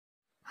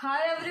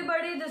Hi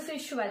everybody, this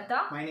is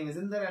Shweta. My name is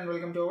Inder and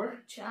welcome to our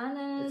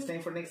channel. It's time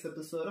for next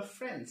episode of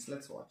Friends.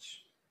 Let's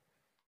watch.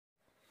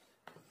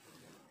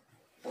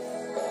 Guys,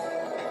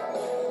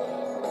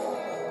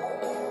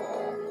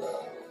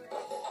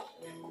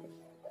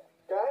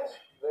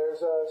 there's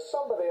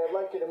somebody I'd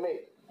like you to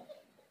meet.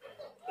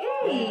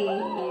 Hey!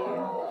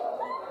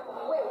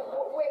 Wait,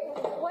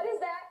 what is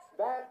that?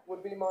 That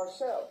would be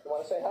Marcel. You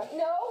want to say hi?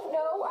 No,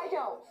 I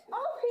don't.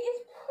 Oh, he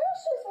is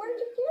precious. Where did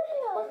you get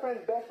him? My friend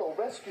Bethel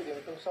rescued him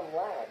from some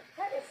lab.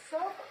 That is so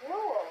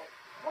cruel.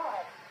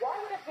 Why? Why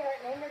would a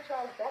parent name their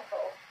child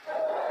Bethel?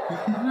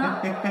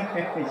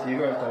 You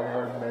are talking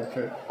about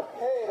better.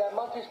 Hey, that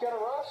monkey's got a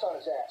Ross on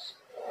his ass.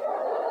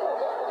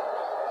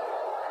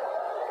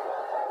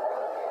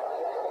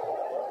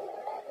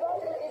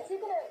 Well, is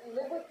he going to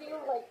live with you,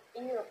 like,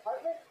 in your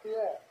apartment?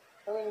 Yeah.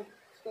 I mean,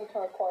 it's been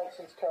kind of quiet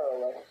since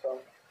Carol left,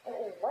 so...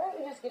 Why don't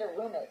you just get a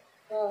roommate?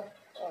 I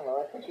don't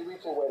know. I think he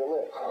needs a way to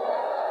live.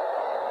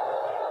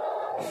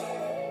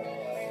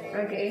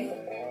 Okay.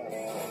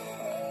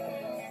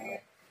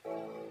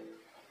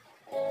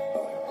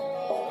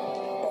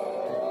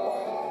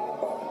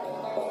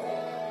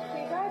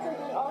 You guys are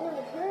doing all your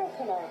material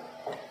tonight.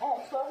 I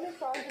have 12 new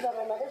songs about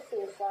my mother's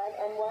suicide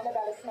and one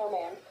about a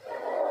snowman.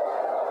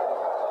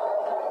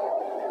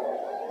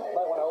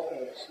 Might want to open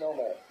with a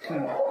snowman.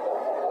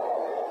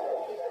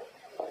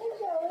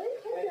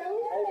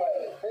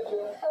 Hey,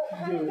 Joe.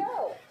 How'd it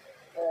go?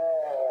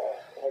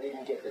 I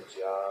didn't get the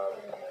job.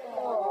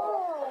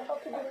 Oh. How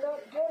could you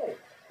not get it?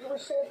 You were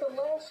Santa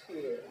last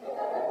year.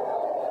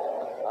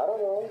 I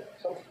don't know.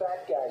 Some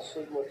fat guy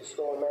sleeping with the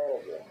store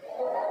manager.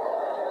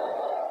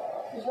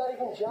 He's not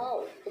even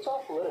jolly. It's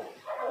all political.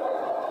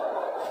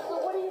 So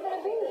what are you going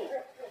to be?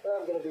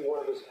 I'm going to be one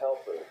of his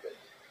helpers, but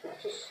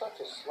it's just such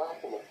a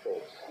slap in the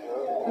face. You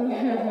know?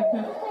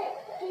 Hey,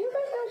 do you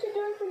guys know what you're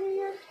doing for New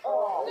Year's?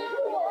 Oh,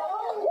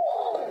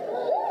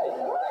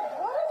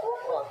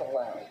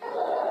 What?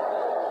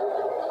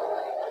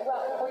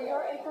 Well, for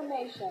your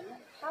information,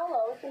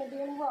 Paolo is going to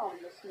be in Rome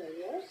this New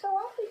Year, so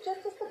I'll be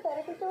just as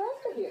pathetic as the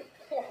rest of you.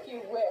 If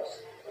you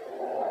wish.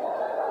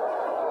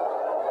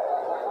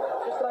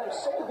 just that I'm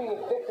sick of being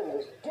a victim of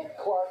this Dick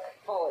Clark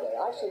holiday.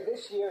 I say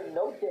this year,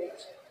 no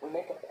dates. We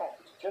make a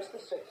pact. Just the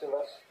six of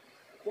us.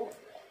 Yeah.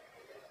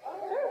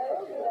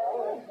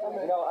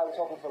 You know, I was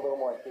hoping for a little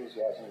more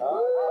enthusiasm.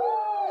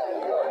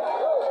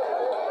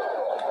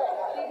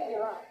 Phoebe,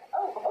 you're on.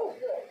 Oh,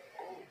 good.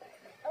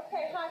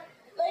 Okay, hi.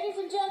 Ladies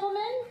and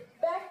gentlemen,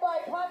 back by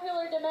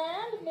popular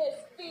demand, Miss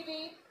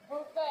Phoebe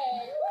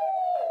Buffet.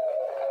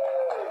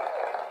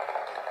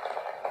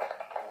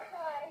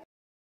 Hi.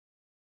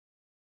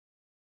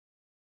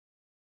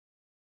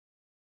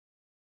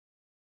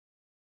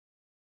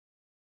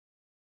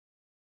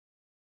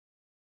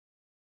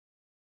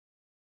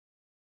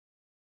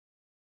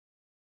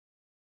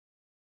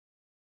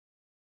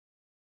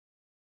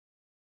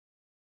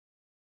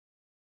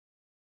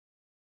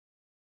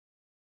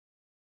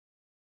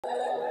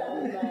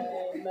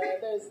 My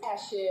mother's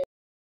ashes.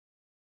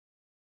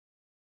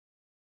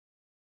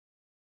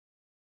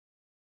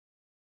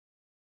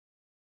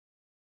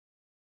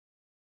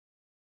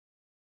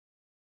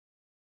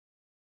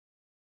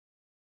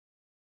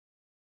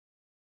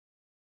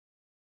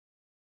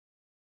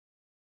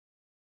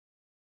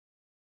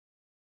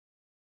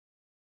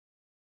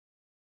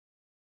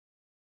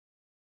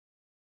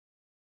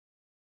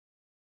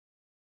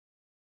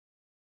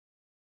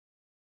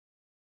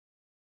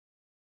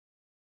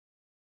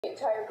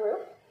 Entire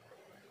group?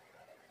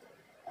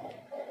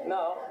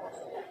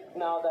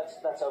 No,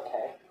 that's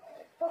okay.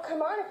 Well,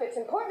 come on, if it's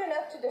important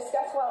enough to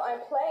discuss while I'm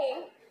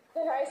playing,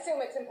 then I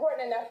assume it's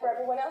important enough for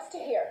everyone else to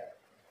hear.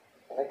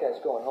 That guy's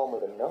going home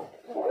with a note.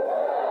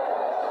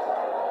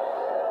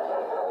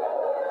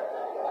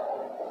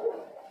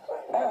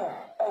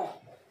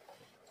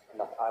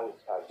 No, I was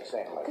just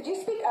saying. Could you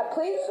speak up,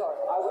 please? Sorry,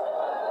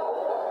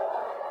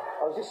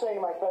 I was just saying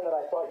to my friend that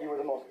I thought you were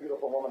the most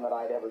beautiful woman that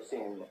I'd ever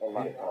seen in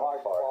my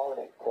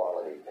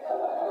quality.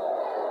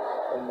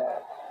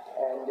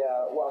 And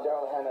while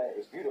Daryl Hannah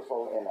is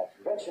beautiful in a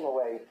conventional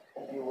way,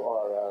 you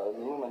are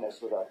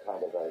luminous with a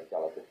kind of a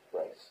delicate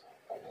grace.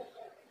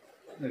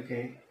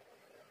 Okay.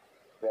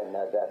 Then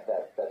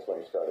that's when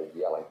he started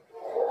yelling.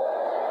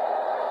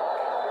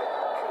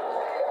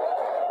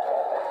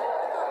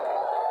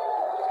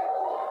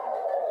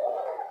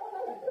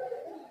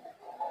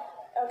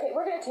 Okay,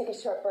 we're going to take a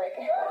short break.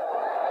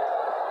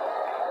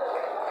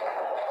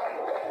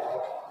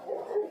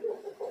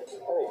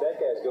 I think that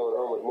guy's going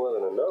home with more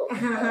than a note.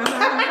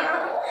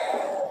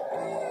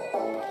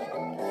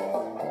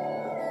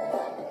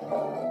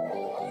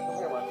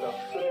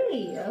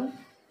 Hey! I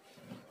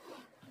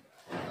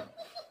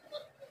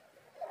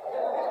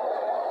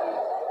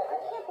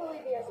can't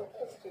believe he hasn't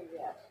kissed you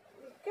yet.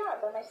 God,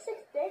 by my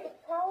 6th date with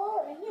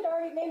Paolo, I mean, he'd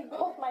already named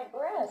both my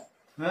breasts.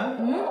 Huh?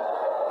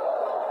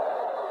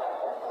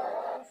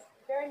 He's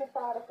very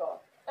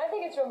methodical. I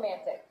think it's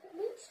romantic.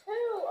 Me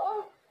too.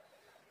 Oh,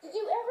 did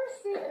you ever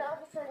see An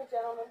Officer and a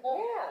Gentleman?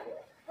 Yeah.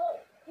 Well,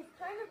 he's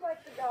kind of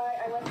like the guy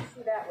I went to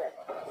see that with.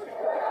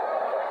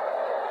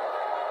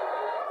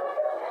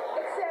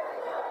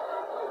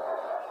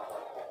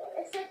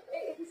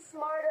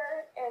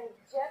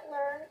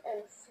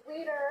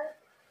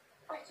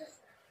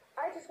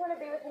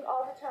 him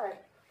all the time.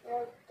 You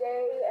know,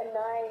 day and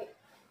night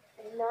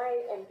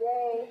and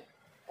day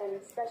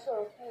and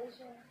special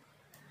occasions.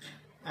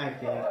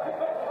 Okay.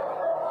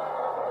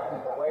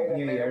 Wait a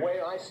New minute, Year.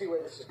 wait, I see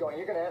where this is going.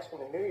 You're going to ask him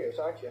the New Year's,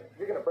 aren't you?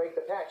 You're going to break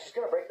the pact. She's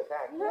going to break the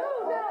pact. No.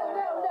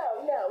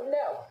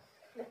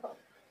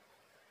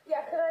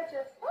 Yeah, could I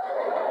just...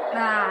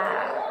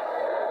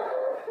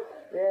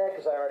 Yeah,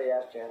 because I already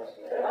asked Janice.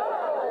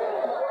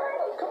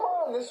 Oh. Come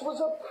on, this was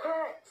a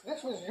pact.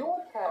 This was your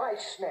pact. I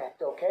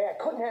snapped, okay? I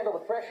couldn't handle the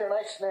pressure and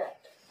I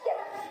snapped.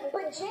 Yeah,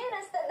 but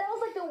Janice, that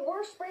was like the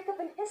worst breakup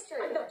in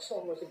history. I'm not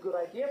saying it was a good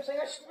idea. I'm saying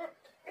I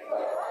snapped.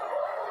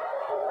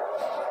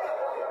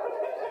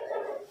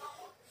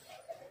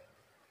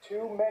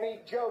 Too many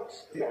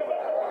jokes.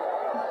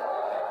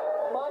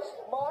 Must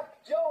mark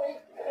Joey.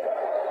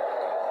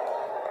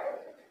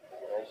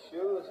 Nice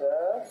shoes,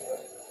 huh?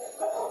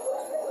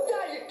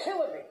 God, you're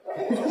killing me.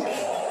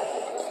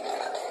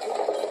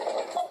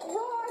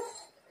 Ross,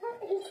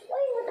 he's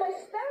playing with my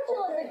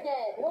spatulas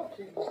again. Look,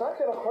 he's not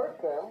going to hurt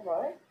them,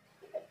 right?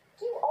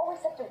 Do you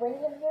always have to bring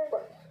him here?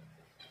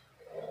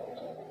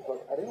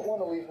 Look, I didn't want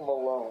to leave him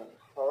alone.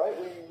 All right,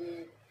 we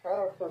had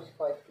our first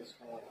fight this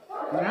morning.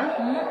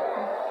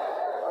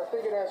 I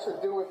think it has to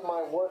do with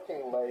my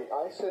working late.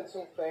 I said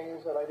some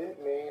things that I didn't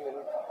mean, and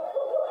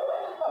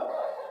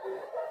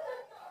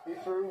he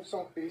threw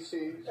some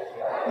feces.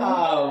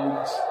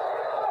 Ouch.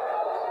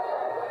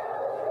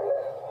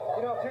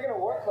 You know, if you're going to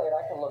work late,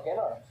 I can look in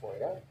on him for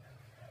you.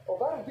 Oh,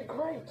 that would be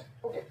great.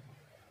 Okay.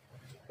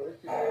 But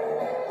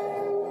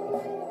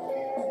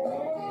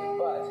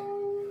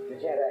you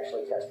can't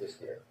actually test this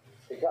theory,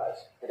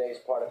 because today's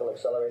particle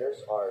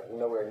accelerators are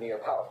nowhere near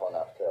powerful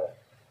enough to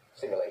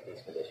simulate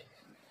these conditions.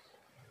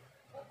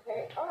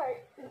 Okay, all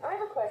right. I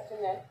have a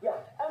question then. Yeah.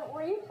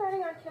 Were you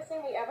planning on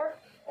kissing me ever?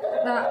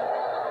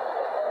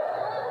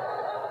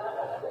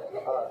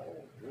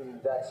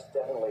 That's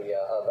definitely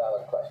a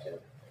valid question.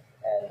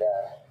 And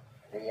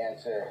the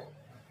answer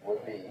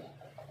would be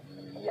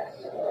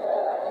yes.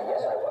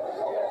 Yes, I was.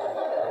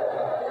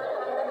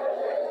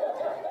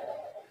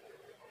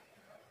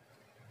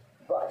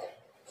 But,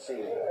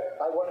 see,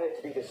 I wanted it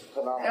to be this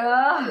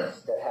phenomenal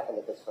kiss that happened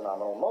at this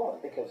phenomenal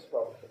moment because,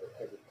 well,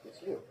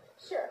 it's you.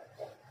 Sure.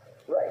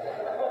 Right.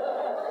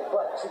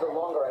 But, see, the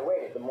longer I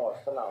waited, the more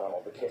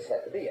phenomenal the kiss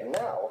had to be. And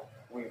now,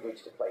 we've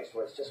reached a place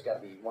where it's just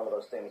got to be one of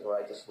those things where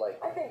I just like...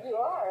 I think you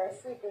are a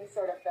sweeping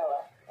sort of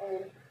fella. I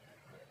mean,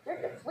 you're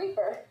the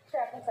sweeper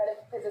trapped inside a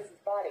physicist's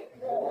body.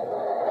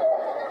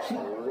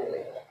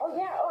 Really? Oh,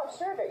 yeah. Oh, I'm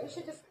sure of it. You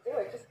should just do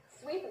it. Just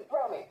sweep and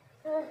throw me.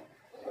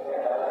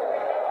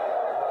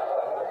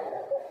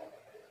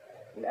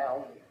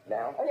 Now?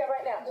 Oh, yeah,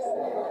 right now. Just...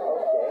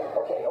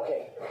 Okay.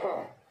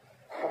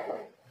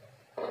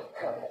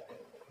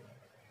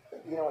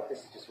 You know what? This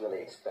is just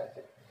really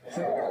expected.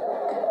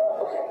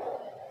 Okay.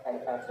 And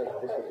I'll take this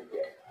was a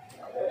gift.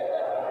 So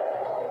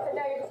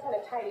now you're just kind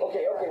of tidy.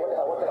 Okay.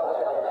 What the hell?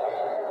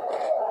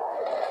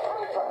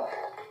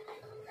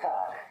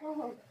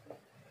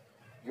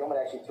 You want me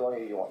to actually throw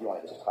you? You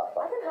want to just hop I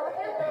by? can hop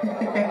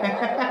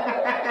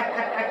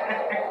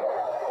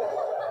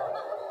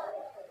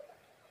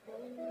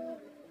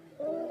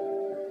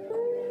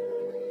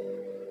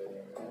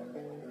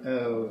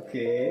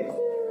Okay.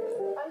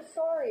 I'm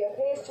sorry,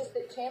 okay? It's just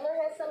that Chandler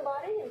has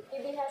somebody and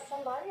Phoebe has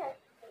somebody. I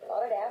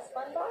thought I'd ask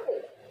Fun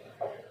Bobby.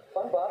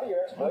 Fun Bobby, your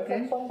ex-boyfriend,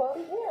 Okay. Fun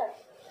Bobby? Yeah.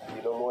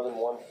 You know more than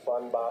one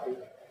Fun Bobby?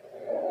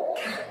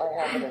 I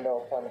happen to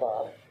know Fun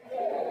Bob.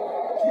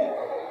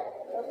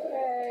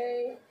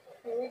 Okay.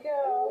 Here we go.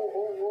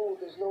 Oh,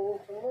 there's no room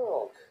for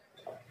milk.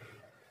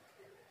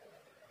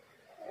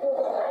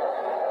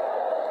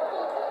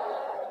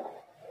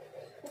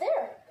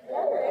 There.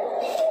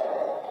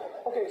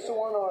 Okay, so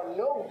on our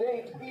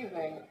no-date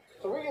evening,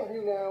 3 of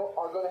you now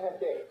are going to have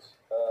dates.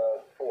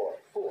 4.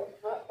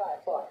 Not 5.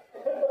 5.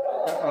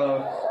 Uh-oh.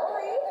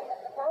 Sorry.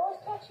 I was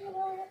catching you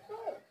while you're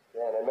time.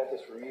 Yeah, and I met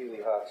this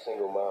really hot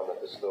single mom at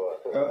the store.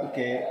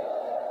 Okay.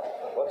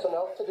 What's an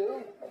elf to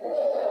do?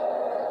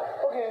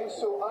 Okay,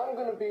 so I'm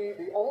going to be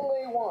the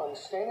only one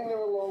standing there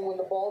alone when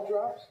the ball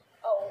drops.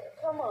 Oh,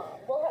 come on.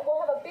 We'll have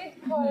a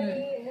big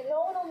party and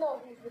no one will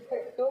know who's the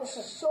third. No, this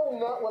is so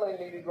not what I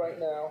needed right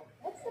now.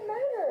 What's the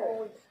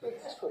matter?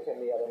 It's just with him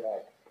the other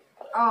night.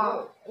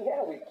 Oh,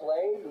 Yeah, we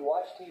played, we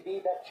watched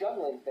TV. That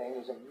juggling thing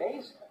was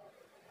amazing.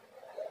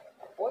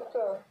 What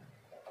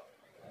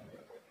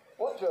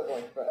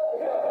juggling thing?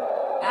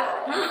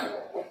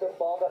 With the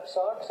balled up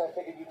socks, I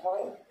figured you taught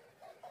him.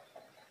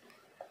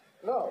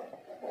 No.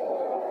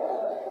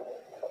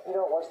 You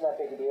know, it wasn't that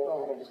big a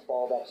deal. They just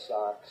balled up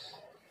socks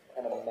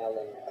and a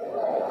melon.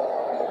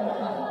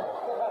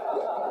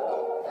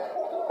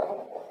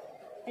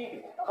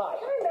 Phoebe, hi.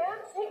 Hi,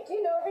 Max. Hey, do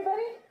you know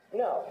everybody?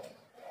 No.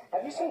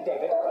 Have you seen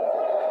David? No,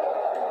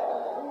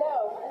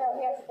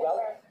 he hasn't been Well,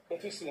 there.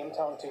 if you see him,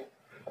 tell him to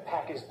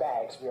pack his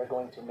bags. We are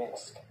going to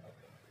Minsk.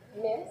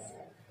 Minsk?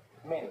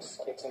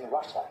 Minsk. It's in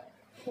Russia.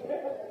 I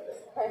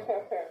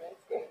know where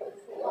Minsk is.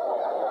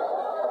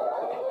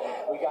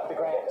 We got the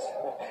grant.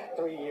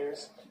 3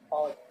 years.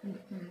 All.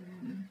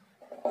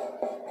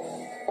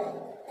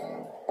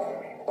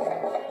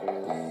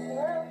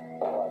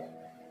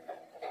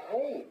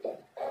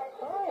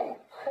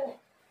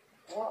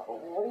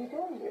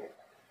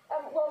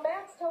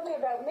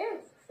 about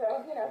Minsk,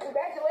 so,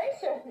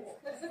 congratulations.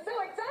 This is so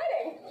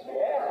exciting.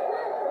 Yeah.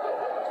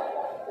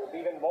 It would be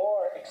even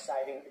more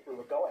exciting if we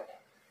were going.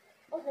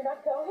 Oh, you're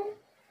not going?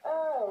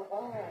 Oh,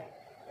 why?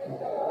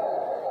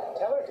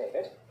 Tell her,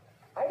 David.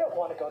 I don't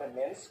want to go to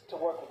Minsk to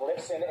work with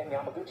Reaciton and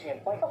Yamaguchi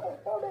and fight.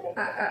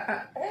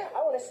 I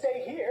want to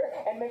stay here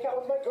and make out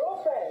with my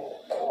girlfriend.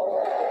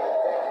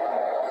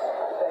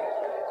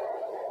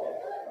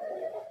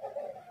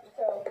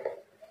 So,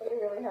 are you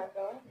really not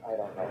going? I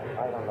don't know.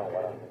 I don't know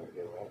what I'm going to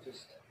do. I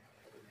just...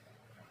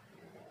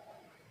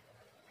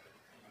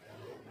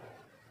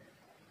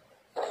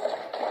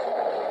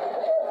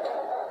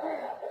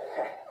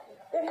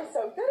 They're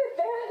so good at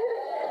that.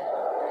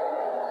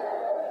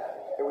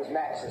 It was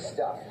Max's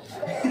stuff.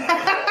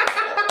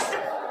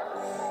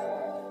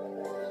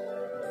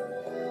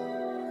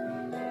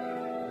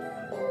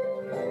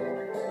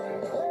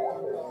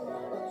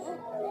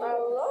 I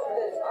love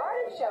this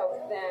artichoke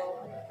thing.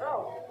 Oh,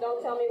 don't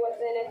tell me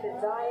what's in it. The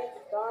diet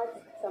starts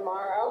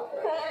tomorrow.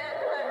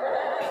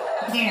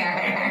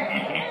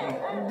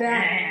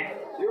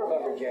 You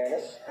remember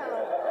Janice?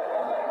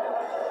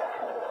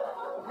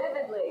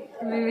 Vividly.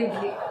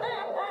 Vividly.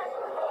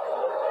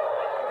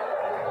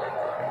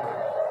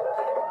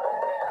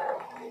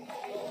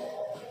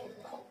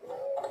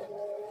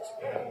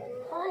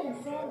 Hi,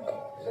 Sandy.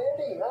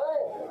 Sandy, hi.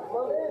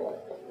 Come in.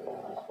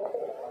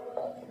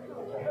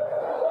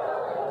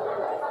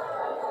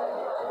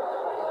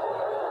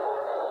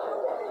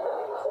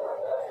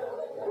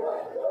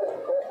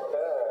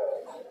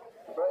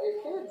 Brought your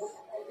kids.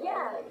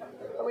 Yeah,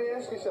 Let me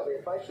ask you something.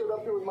 If I showed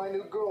up here with my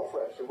new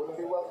girlfriend, she wouldn't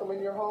be welcome in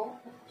your home?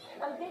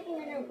 I'm thinking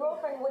your new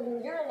girlfriend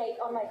wouldn't urinate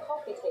on my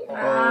coffee table.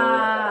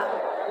 Ah.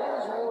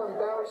 He's more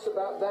embarrassed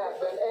about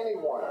that than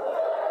anyone.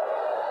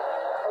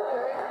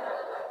 Okay?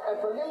 And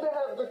for him to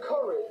have the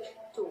courage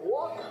to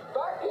walk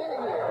back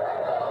in here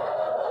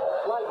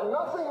like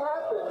nothing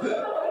happened.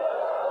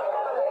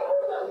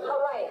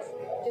 All right,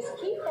 just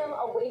keep them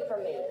away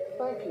from me.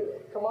 Thank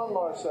you. Come on,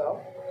 Marcel.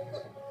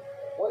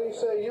 What do you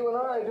say you and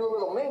I do a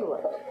little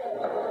mingling?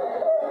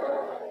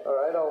 All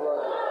right, I'll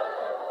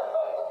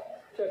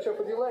catch up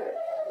with you later.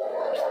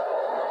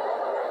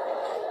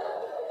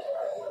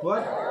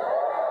 What?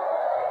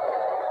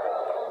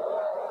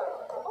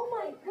 Oh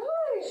my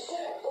gosh!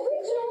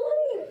 Rachel,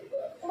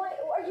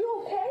 are you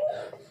okay?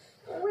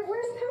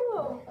 Where's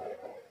Pillow?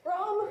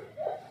 Rom?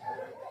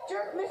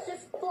 Jerk missed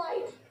his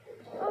flight.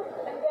 Oh,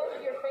 and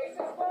then your face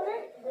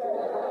exploded?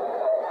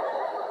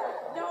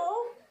 No.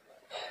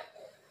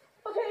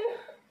 Okay.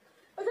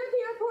 Was that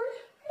the airport?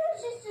 No,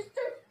 she's just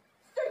started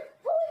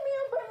pulling me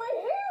up by my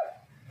hair.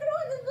 And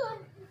then the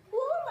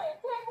blow my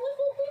attack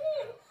whistle came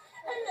in.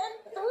 And then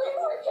 3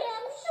 more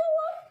cams show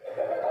up.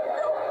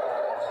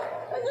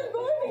 As I'm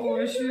going to Oh,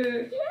 get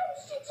shit.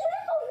 she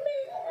tackled me.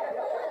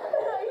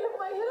 And I hit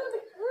my head on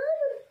the curb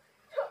and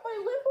cut my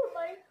lip on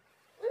my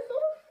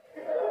whistle.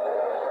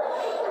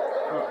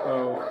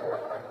 Uh-oh.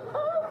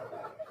 Oh,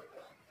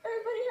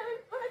 everybody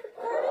having fun at the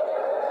party?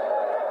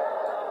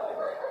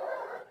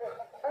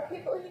 Are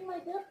people eating my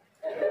dip?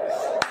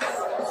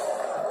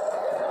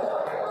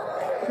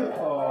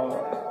 Oh.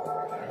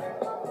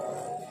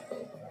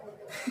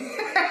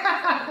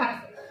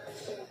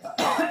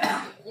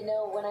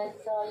 When I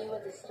saw you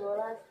at the store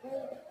last week,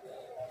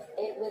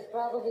 it was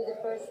probably the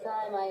first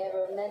time I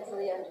ever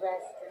mentally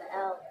undressed an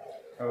elf.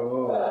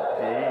 Oh,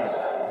 okay.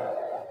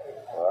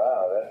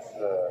 Wow, that's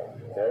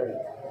dirty.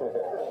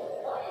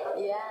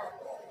 Yeah.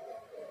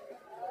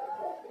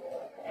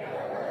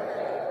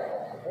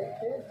 Hey,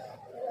 kids.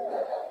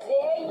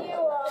 There you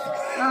are.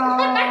 Oh.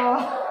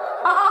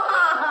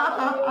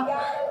 You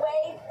got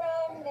away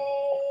from me.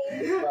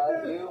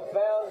 But you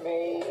found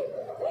me.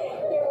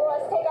 Here,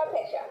 let's take our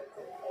picture.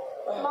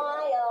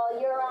 Smile,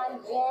 you're on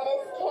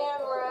Janice's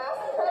camera.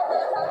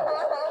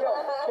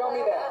 Show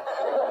me that.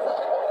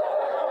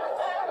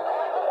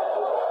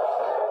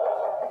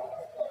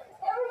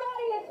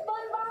 Everybody, it's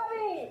Fun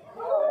Bobby.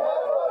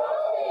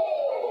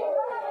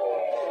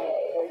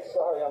 Hey,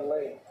 sorry I'm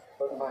late,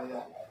 but my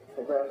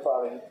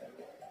grandfather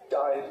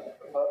died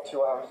about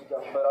 2 hours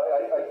ago. But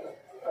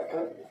I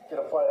couldn't get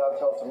a flight out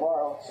until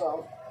tomorrow,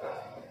 so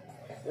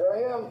here I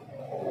am.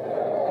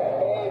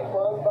 Hey,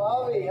 Fun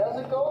Bobby, how's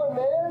it going,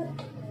 man?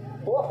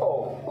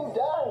 Whoa, who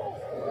died?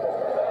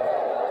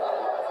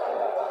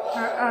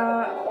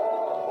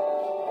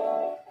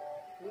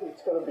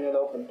 It's going to be an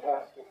open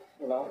casket,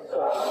 you know, so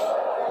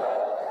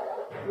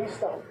at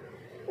least I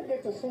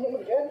get to see him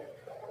again.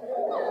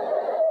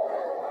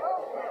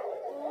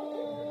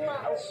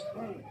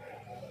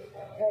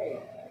 Hey,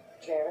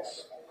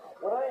 Janice,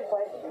 when I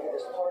invited you to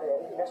this party, I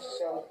didn't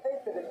necessarily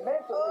think that it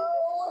meant that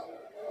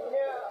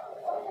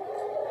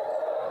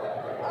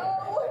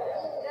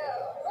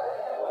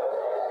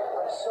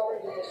I'm sorry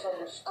you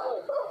misunderstood.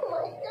 Oh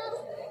my God!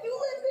 You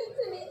listen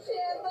to me,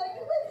 Chandler.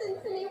 You listen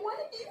to me. One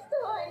of these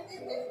times,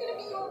 is this gonna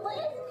be your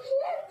last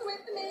chance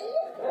with me?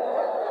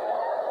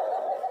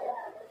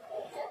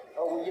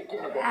 Oh, will you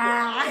give me that?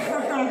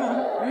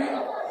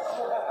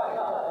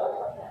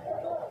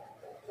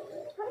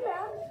 Come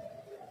back.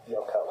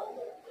 You'll come.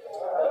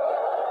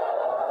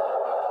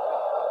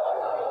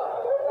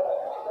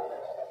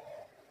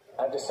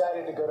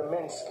 decided to go to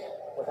Minsk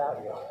without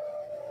you.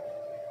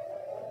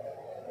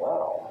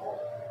 Wow.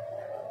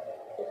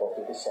 It won't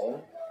be the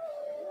same,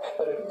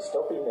 but it'll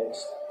still be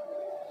Minsk.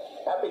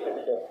 Happy to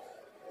be there.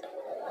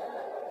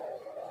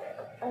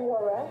 Are you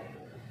alright?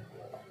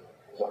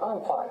 Yeah,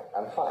 I'm fine.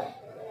 I'm fine.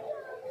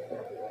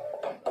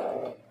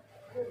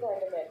 You're going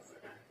to Minsk.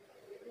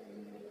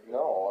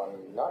 No,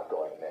 I'm not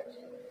going to Minsk.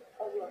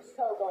 Oh, you are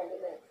so going to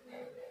Minsk.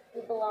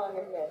 You belong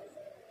in Minsk.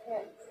 You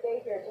can't stay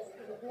here just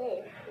because of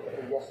me.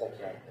 Yes, I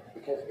can.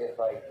 Because if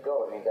I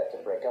go, it means I have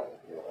to break up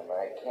with you, and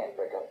I can't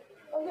break up.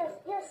 Oh, yes,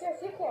 you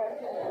can.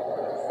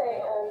 Just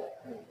say,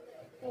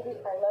 Phoebe,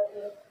 I love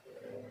you,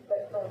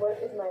 but my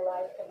work is my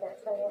life, and that's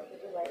what I have to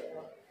do right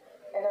now.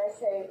 And I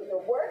say,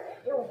 your work?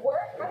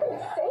 How can you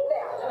say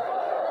that?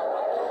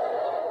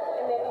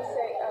 And then you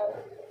say,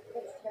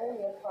 it's tearing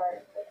me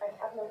apart, but I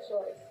have no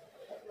choice.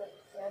 I don't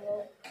understand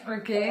that.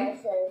 Okay. And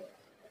I say,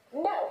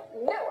 no,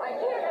 I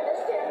can't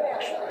understand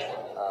that.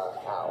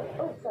 How?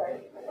 Oh,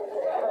 sorry.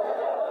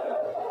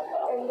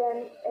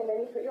 And then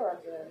you put your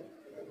arms around me.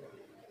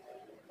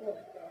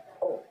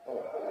 Oh.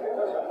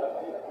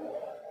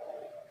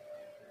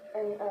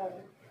 And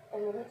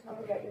then you tell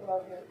me that you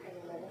love me, and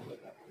you'll never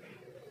forget.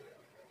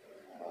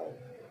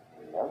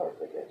 I'll never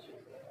forget you.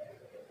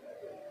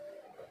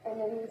 And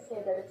then you say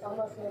that it's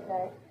almost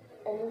midnight,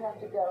 and you have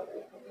to go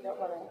because you don't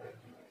want to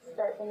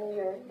start the new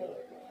year with me.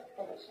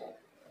 Finish it.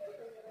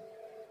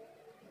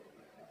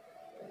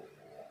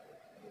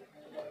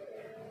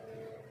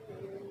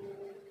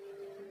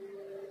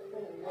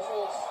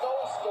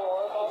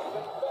 Snowstorm of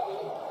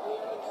confetti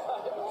here in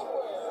Times Square.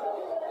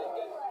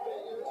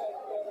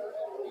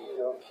 You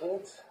know,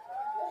 kids.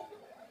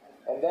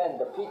 And then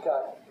the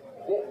peacock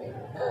bit me.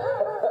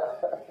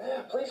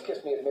 Please kiss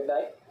me at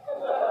midnight.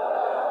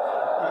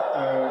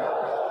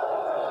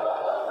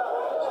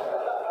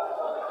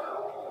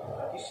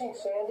 You seen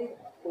Sandy?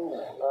 Ooh, I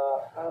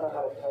don't know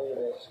how to tell you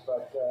this,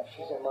 but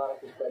she's in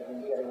Monica's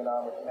bedroom getting it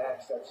on with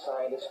Max, that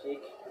scientist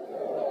geek.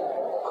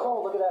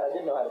 Oh, look at that. I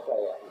didn't know how to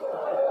tell you.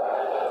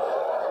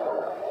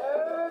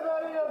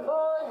 Everybody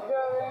aboard,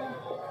 going.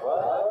 What?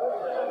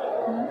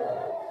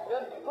 The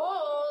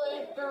pool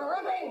is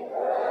dripping.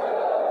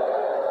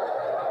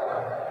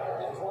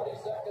 In 20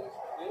 seconds,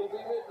 it'll be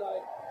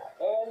midnight.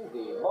 And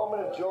the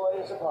moment of joy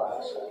is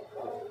upon us.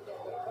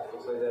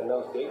 Looks like that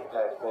no date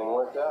pack thing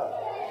worked out.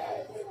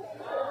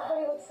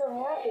 Everybody looks so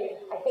happy.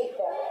 I hate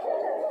that.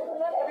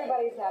 Not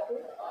everybody's happy.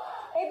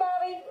 Hey,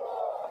 Bobby.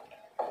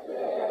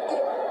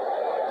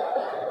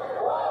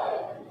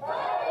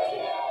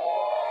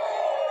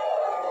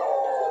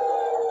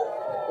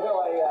 You know,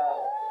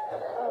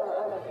 Oh,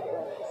 I'm not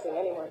kissing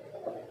anyone.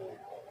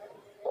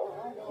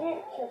 I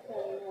can't kiss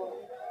anyone.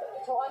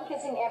 So I'm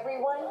kissing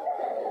everyone?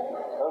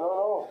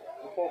 No.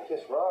 You can't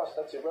kiss Ross.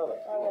 That's your brother.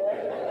 Oh, yeah,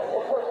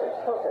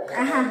 that's Perfect.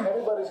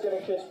 Everybody's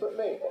gonna kiss but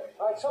me.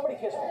 All right, somebody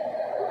kiss me.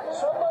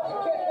 Somebody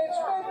kiss me. It's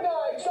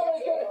midnight. Somebody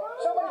kiss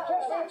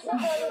me. It's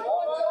midnight.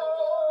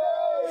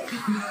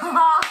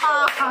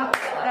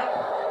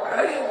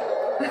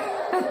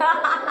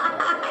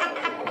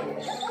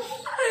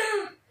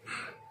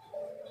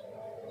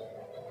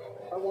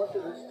 I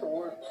wanted this to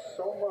work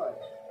so much.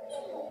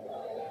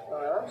 I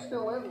mean, I'm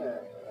still in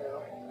there, you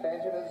know,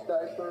 changing his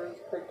diapers,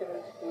 picking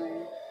his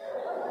sleeve,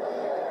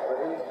 but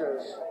he's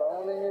just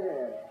phoning it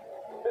in.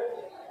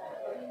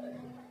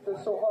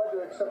 It's so hard to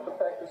accept the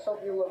fact that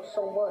something you love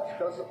so much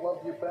doesn't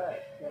love you back,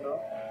 you know?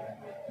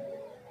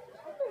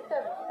 I think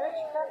that bitch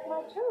cracked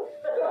my tooth.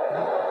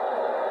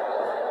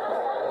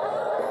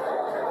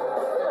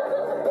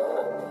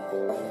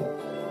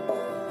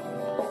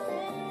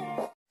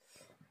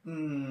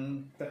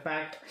 The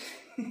fact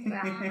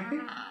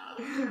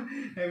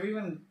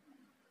everyone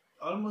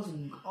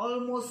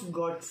almost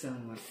got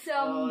someone.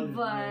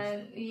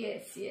 Almost.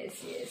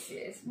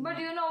 Yes. But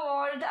you know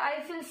what?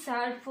 I feel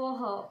sad for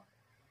her.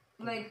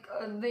 Like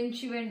when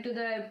she went to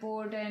the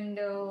airport and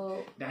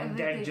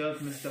that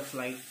jerk missed the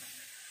flight,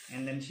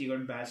 and then she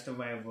got bashed up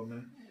by a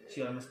woman.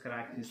 She almost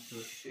cracked his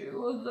tooth. She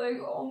was like,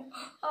 oh,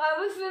 I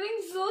was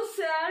feeling so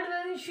sad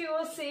when she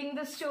was saying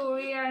the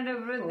story and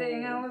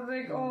everything. I was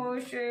like, oh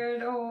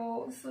shit,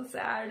 oh, so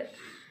sad.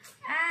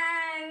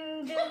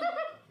 And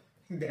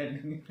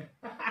Then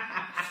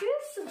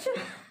she's such a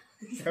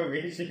the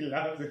way she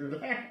laughs is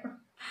like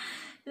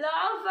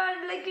laugh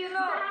and like, you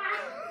know.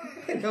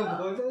 the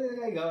both of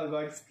them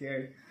got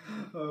scared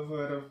of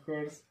her, of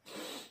course.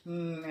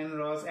 And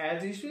Ross,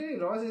 as usual,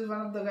 Ross is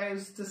one of the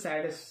guys the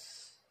saddest.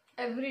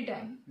 Every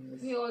time.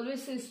 Yes. He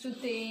always used to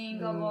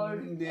think about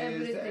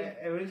everything.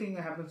 Everything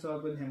happens all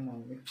with him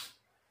only.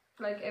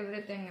 Like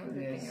everything.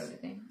 Yes.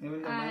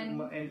 Even the And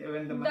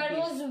when the that monkeys.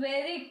 was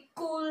very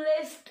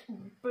coolest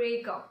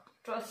breakup.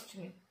 Trust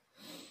me.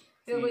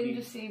 You're going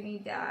to see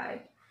me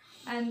that.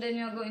 And then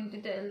you're going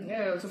to tell me.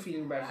 Yeah, I also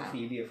feeling bad for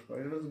Phoebe, of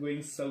course. It was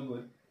going so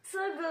good.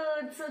 So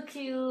good, so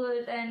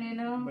cute, and you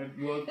know. But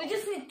work. You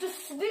just need to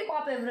sweep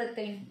up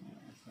everything.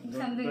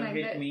 Something don't like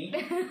hit that. me. I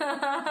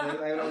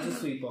will also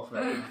sweep off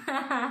right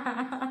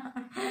now.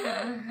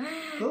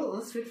 Cool,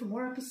 let's wait for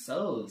more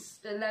episodes.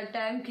 Till that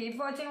time, keep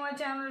watching my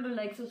channel. To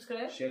like,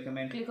 subscribe, Share,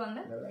 comment, click on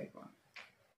the bell icon.